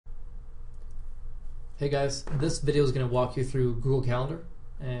Hey guys, this video is going to walk you through Google Calendar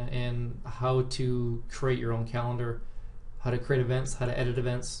and how to create your own calendar, how to create events, how to edit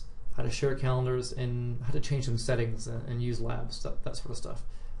events, how to share calendars, and how to change some settings and use labs, that sort of stuff.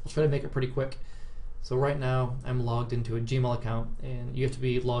 I'll try to make it pretty quick. So right now I'm logged into a Gmail account, and you have to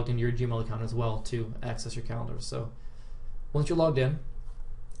be logged into your Gmail account as well to access your calendars. So once you're logged in,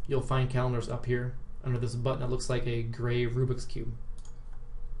 you'll find calendars up here under this button that looks like a gray Rubik's Cube.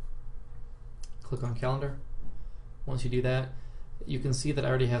 Click on calendar. Once you do that, you can see that I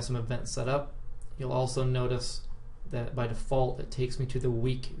already have some events set up. You'll also notice that by default it takes me to the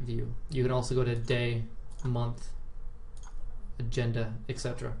week view. You can also go to day, month, agenda,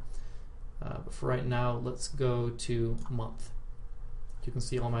 etc. But for right now, let's go to month. You can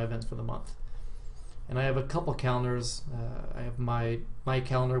see all my events for the month. And I have a couple calendars. I have my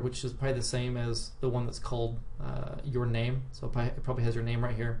calendar, which is probably the same as the one that's called your name. So it probably has your name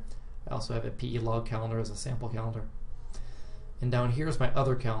right here. I also have a PE log calendar as a sample calendar. And down here is my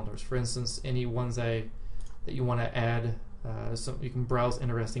other calendars. For instance, any ones that you want to add. So you can browse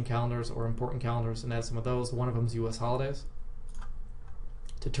interesting calendars or important calendars and add some of those. One of them is US holidays.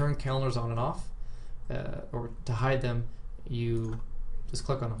 To turn calendars on and off, or to hide them, you just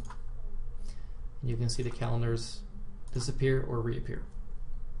click on them. And you can see the calendars disappear or reappear.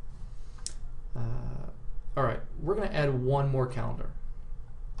 Alright, we're going to add one more calendar.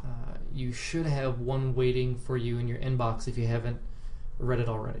 You should have one waiting for you in your inbox if you haven't read it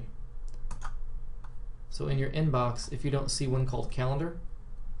already. So in your inbox, if you don't see one called calendar,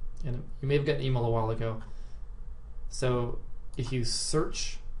 and you may have gotten an email a while ago, so if you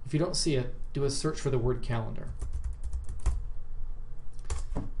don't see it, do a search for the word calendar.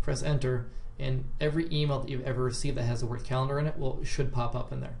 Press enter, and every email that you've ever received that has the word calendar in it should pop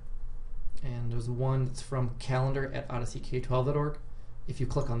up in there. And there's one that's from calendar@odysseyk12.org. If you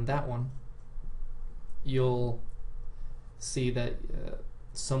click on that one, you'll see that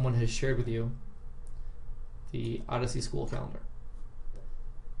someone has shared with you the Odyssey School Calendar.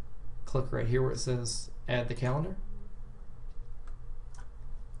 Click right here where it says add the calendar.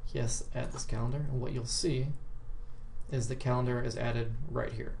 Yes, add this calendar, and what you'll see is the calendar is added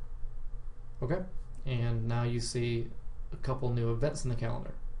right here. Okay? And now you see a couple new events in the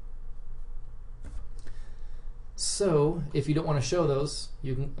calendar. So if you don't want to show those,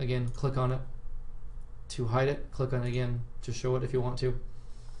 you can again click on it to hide it, click on it again to show it if you want to.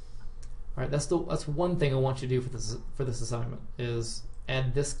 Alright, that's one thing I want you to do for this assignment, is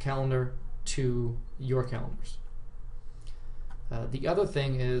add this calendar to your calendars. The other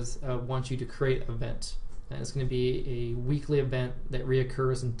thing is I want you to create an event, and it's going to be a weekly event that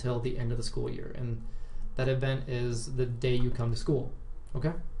reoccurs until the end of the school year, and that event is the day you come to school.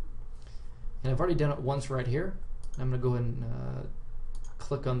 Okay? And I've already done it once right here. I'm going to go ahead and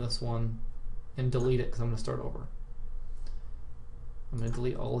click on this one and delete it because I'm going to start over. I'm going to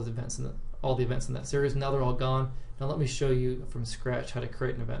delete all the events in that series. Now they're all gone. Now let me show you from scratch how to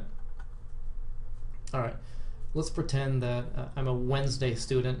create an event. Alright, let's pretend that I'm a Wednesday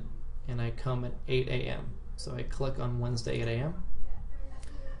student and I come at 8 a.m. So I click on Wednesday 8 a.m.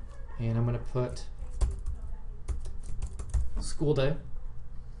 and I'm going to put school day.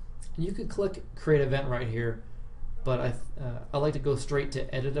 And you could click create event right here, but I like to go straight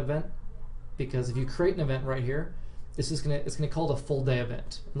to edit event, because if you create an event right here, it's gonna call it a full day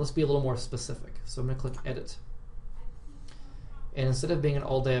event. And let's be a little more specific. So I'm gonna click edit, and instead of being an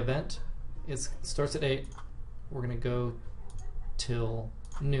all day event, it starts at 8. We're gonna go till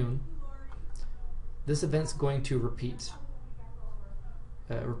noon. This event's going to repeat.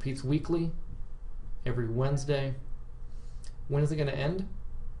 It repeats weekly, every Wednesday. When is it gonna end?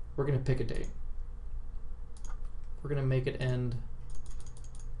 We're going to pick a date. We're going to make it end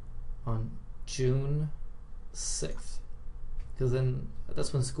on June 6th, because then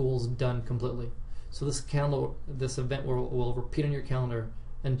that's when school's done completely. So this event will repeat on your calendar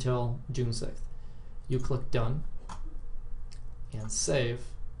until June 6th. You click done and save,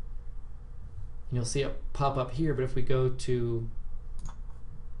 and you'll see it pop up here. But if we go to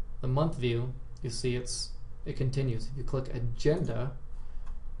the month view, you see it continues. If you click agenda,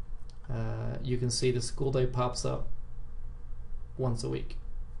 you can see the school day pops up once a week.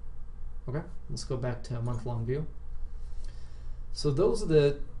 Okay, let's go back to a month-long view. So those are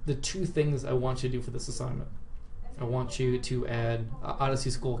the two things I want you to do for this assignment. I want you to add Odyssey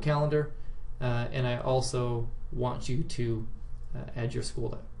School Calendar, and I also want you to add your school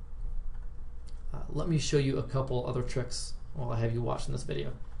day. Let me show you a couple other tricks while I have you watching this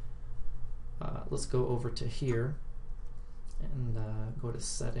video. Let's go over to here and go to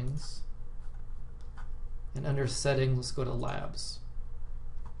settings, and under settings let's go to labs,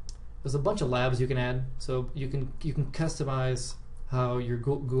 There's a bunch of labs you can add, so you can customize how your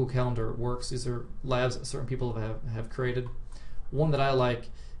Google Calendar works. These are labs that certain people have created. One that I like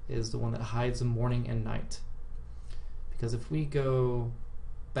is the one that hides the morning and night. Because if we go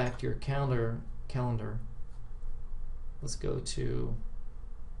back to your calendar, let's go to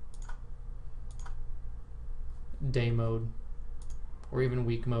day mode or even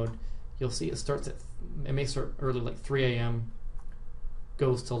week mode. You'll see it may start early, like 3 a.m.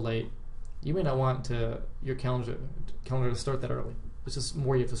 goes till late. You may not want your calendar to start that early. It's just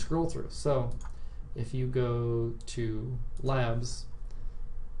more you have to scroll through. So if you go to labs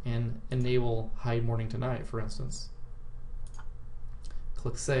and enable hide morning to night, for instance,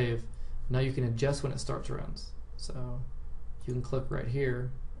 click save. Now you can adjust when it starts or ends. So you can click right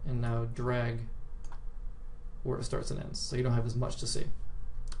here and now drag where it starts and ends, so you don't have as much to see.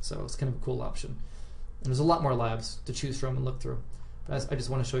 So it's kind of a cool option. And there's a lot more labs to choose from and look through. But I just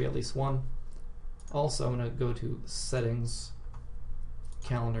want to show you at least one. Also, I'm going to go to settings,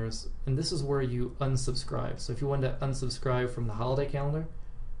 calendars, and this is where you unsubscribe. So if you want to unsubscribe from the holiday calendar,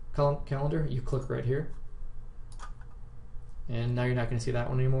 you click right here. And now you're not going to see that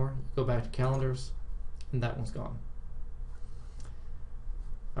one anymore. You go back to calendars, and that one's gone.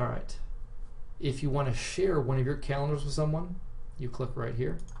 All right. If you want to share one of your calendars with someone, you click right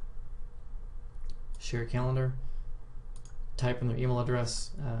here, share calendar, type in their email address,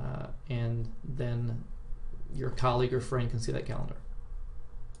 and then your colleague or friend can see that calendar.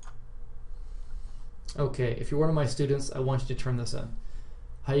 Okay, if you're one of my students, I want you to turn this in.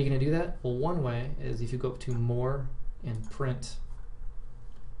 How are you going to do that? Well, one way is if you go up to More and Print,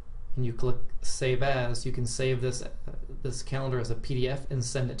 and you click Save As, you can save this calendar as a PDF and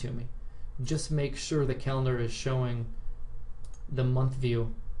send it to me. Just make sure the calendar is showing the month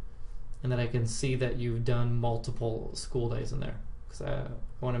view and that I can see that you've done multiple school days in there, because I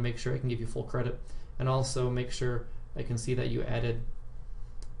want to make sure I can give you full credit, and also make sure I can see that you added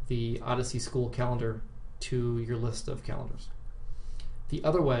the Odyssey School calendar to your list of calendars. The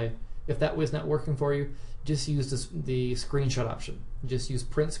other way, if that way is not working for you, just use the screenshot option. Just use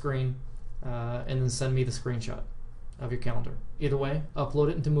print screen and then send me the screenshot of your calendar. Either way, upload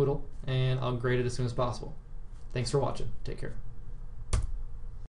it into Moodle and I'll grade it as soon as possible. Thanks for watching. Take care.